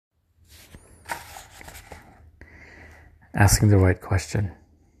Asking the right question.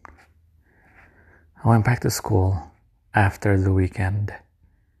 I went back to school after the weekend,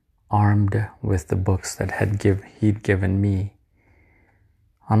 armed with the books that he'd given me.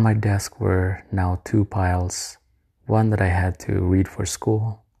 On my desk were now two piles, one that I had to read for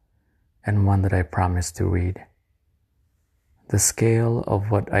school, and one that I promised to read. The scale of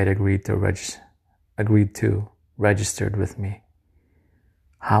what I'd agreed to registered with me.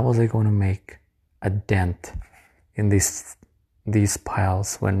 How was I going to make a dent in these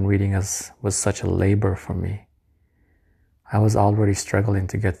piles when reading was such a labor for me? I was already struggling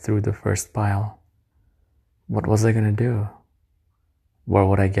to get through the first pile. What was I going to do? Where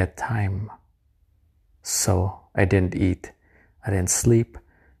would I get time? So I didn't eat, I didn't sleep,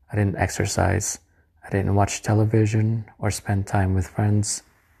 I didn't exercise, I didn't watch television or spend time with friends.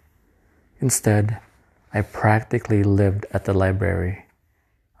 Instead, I practically lived at the library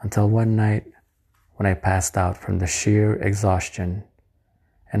until one night when I passed out from the sheer exhaustion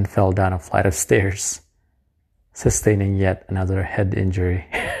and fell down a flight of stairs, sustaining yet another head injury.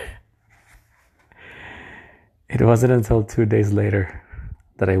 It wasn't until 2 days later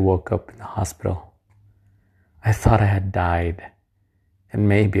that I woke up in the hospital. I thought I had died, and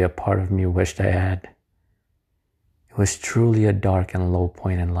maybe a part of me wished I had. It was truly a dark and low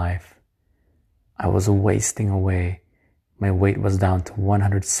point in life. I was wasting away. My weight was down to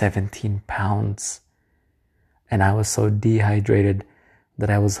 117 pounds. And I was so dehydrated that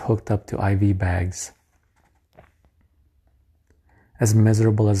I was hooked up to IV bags. As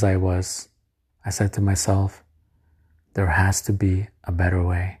miserable as I was, I said to myself, there has to be a better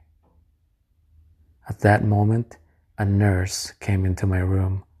way. At that moment, a nurse came into my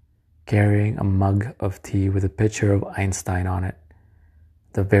room, carrying a mug of tea with a picture of Einstein on it,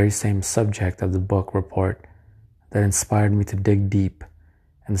 the very same subject of the book report that inspired me to dig deep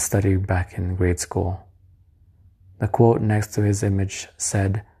and study back in grade school. The quote next to his image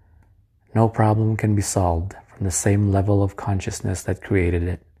said, "No problem can be solved from the same level of consciousness that created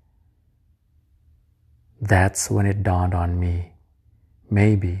it." That's when it dawned on me.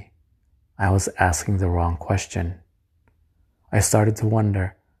 Maybe I was asking the wrong question. I started to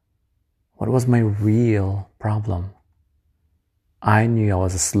wonder, what was my real problem? I knew I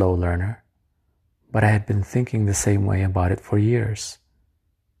was a slow learner, but I had been thinking the same way about it for years.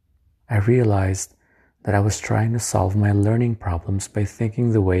 I realized that I was trying to solve my learning problems by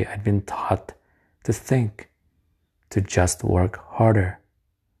thinking the way I'd been taught to think, to just work harder.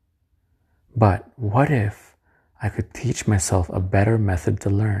 But what if I could teach myself a better method to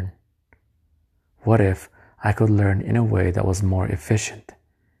learn? What if I could learn in a way that was more efficient,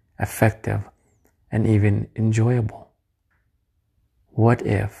 effective, and even enjoyable? What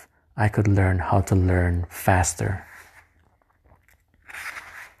if I could learn how to learn faster?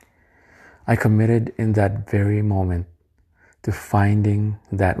 I committed in that very moment to finding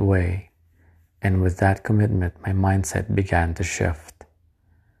that way, and with that commitment, my mindset began to shift.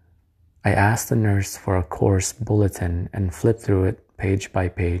 I asked the nurse for a course bulletin and flipped through it page by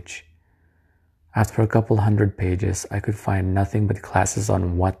page. After a couple hundred pages, I could find nothing but classes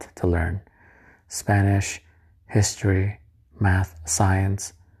on what to learn: Spanish, history, math,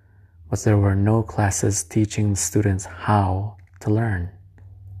 science, but there were no classes teaching students how to learn.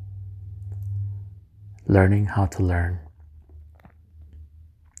 Learning how to learn.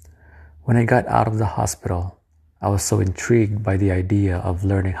 When I got out of the hospital, I was so intrigued by the idea of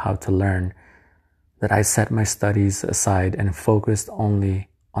learning how to learn that I set my studies aside and focused only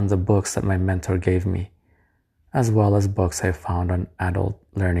on the books that my mentor gave me, as well as books I found on adult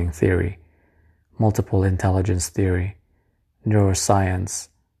learning theory, multiple intelligence theory, neuroscience,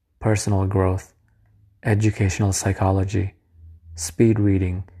 personal growth, educational psychology, speed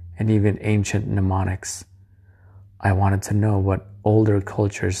reading, and even ancient mnemonics. I wanted to know what older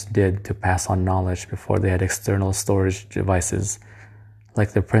cultures did to pass on knowledge before they had external storage devices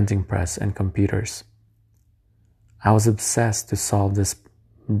like the printing press and computers. I was obsessed to solve this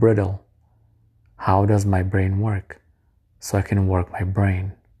riddle. How does my brain work? So I can work my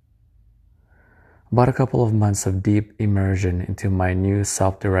brain. About a couple of months of deep immersion into my new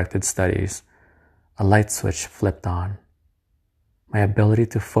self-directed studies, a light switch flipped on. My ability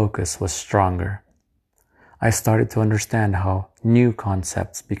to focus was stronger. I started to understand how new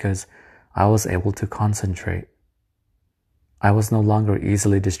concepts because I was able to concentrate. I was no longer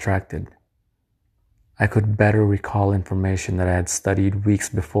easily distracted. I could better recall information that I had studied weeks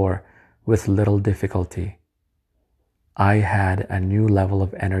before with little difficulty. I had a new level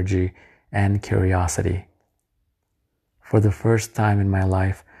of energy and curiosity. For the first time in my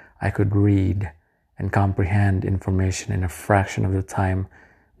life, I could read and comprehend information in a fraction of the time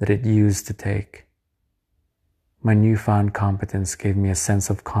that it used to take. My newfound competence gave me a sense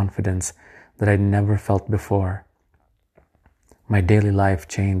of confidence that I'd never felt before. My daily life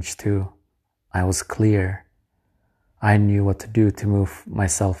changed too. I was clear. I knew what to do to move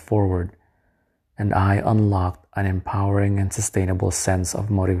myself forward, and I unlocked an empowering and sustainable sense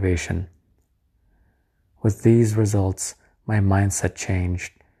of motivation. With these results, my mindset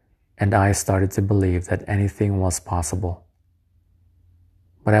changed, and I started to believe that anything was possible.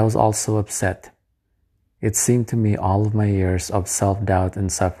 But I was also upset. It seemed to me all of my years of self-doubt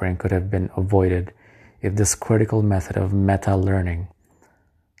and suffering could have been avoided if this critical method of meta-learning,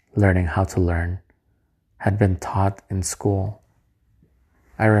 learning how to learn, had been taught in school.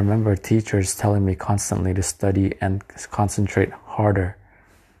 I remember teachers telling me constantly to study and concentrate harder.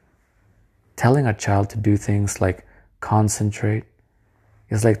 Telling a child to do things like concentrate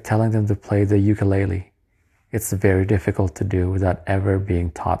is like telling them to play the ukulele. It's very difficult to do without ever being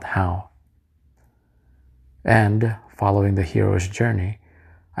taught how. And following the hero's journey,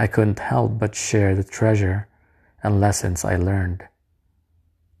 I couldn't help but share the treasure and lessons I learned.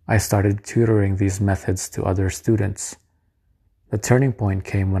 I started tutoring these methods to other students. The turning point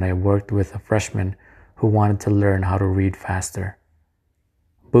came when I worked with a freshman who wanted to learn how to read faster,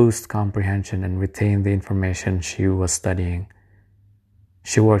 boost comprehension, and retain the information she was studying.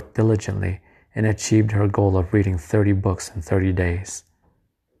 She worked diligently and achieved her goal of reading 30 books in 30 days.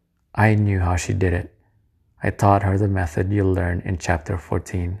 I knew how she did it. I taught her the method you'll learn in chapter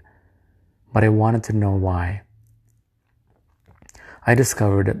 14, but I wanted to know why. I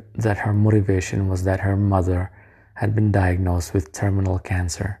discovered that her motivation was that her mother had been diagnosed with terminal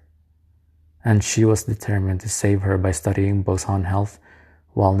cancer, and she was determined to save her by studying books on health,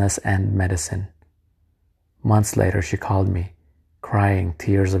 wellness, and medicine. Months later, she called me, crying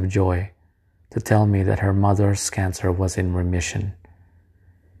tears of joy, to tell me that her mother's cancer was in remission.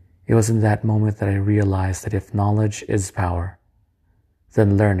 It was in that moment that I realized that if knowledge is power,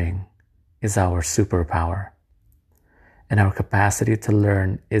 then learning is our superpower. And our capacity to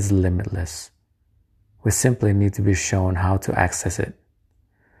learn is limitless. We simply need to be shown how to access it.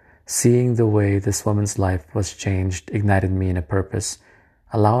 Seeing the way this woman's life was changed ignited me in a purpose,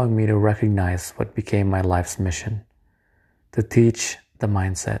 allowing me to recognize what became my life's mission: to teach the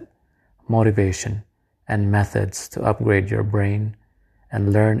mindset, motivation, and methods to upgrade your brain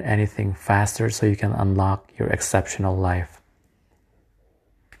and learn anything faster so you can unlock your exceptional life.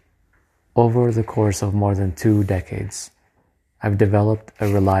 Over the course of more than 2 decades, I've developed a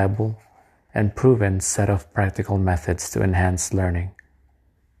reliable and proven set of practical methods to enhance learning,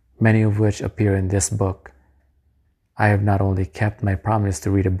 many of which appear in this book. I have not only kept my promise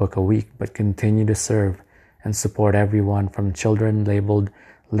to read a book a week, but continue to serve and support everyone from children labeled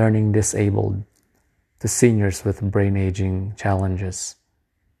learning disabled to seniors with brain aging challenges.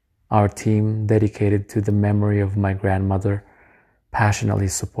 Our team, dedicated to the memory of my grandmother, passionately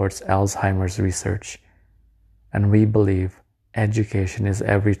supports Alzheimer's research, and we believe education is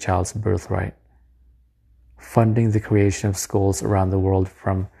every child's birthright. Funding the creation of schools around the world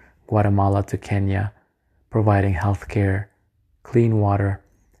from Guatemala to Kenya, providing healthcare, clean water,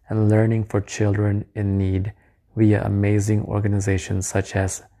 and learning for children in need via amazing organizations such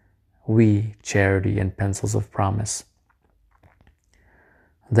as We Charity and Pencils of Promise.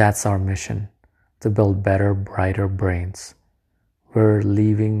 That's our mission, to build better, brighter brains. We're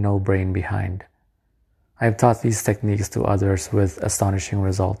leaving no brain behind. I've taught these techniques to others with astonishing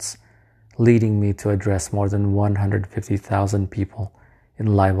results, leading me to address more than 150,000 people in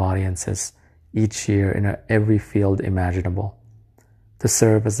live audiences each year in every field imaginable, to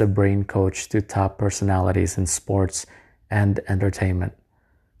serve as the brain coach to top personalities in sports and entertainment,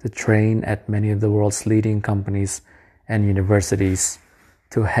 to train at many of the world's leading companies and universities,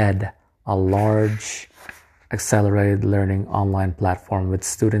 to head a large accelerated learning online platform with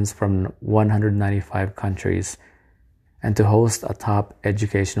students from 195 countries, and to host a top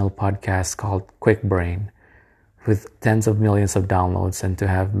educational podcast called Quick Brain with tens of millions of downloads, and to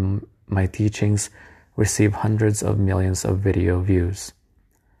have my teachings receive hundreds of millions of video views.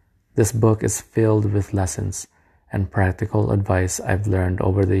 This book is filled with lessons and practical advice I've learned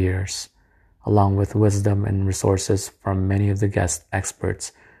over the years, along with wisdom and resources from many of the guest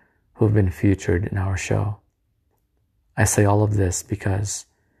experts who've been featured in our show. I say all of this because,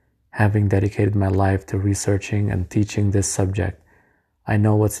 having dedicated my life to researching and teaching this subject, I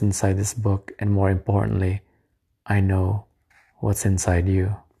know what's inside this book, and more importantly, I know what's inside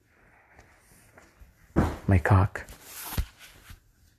you. My cock.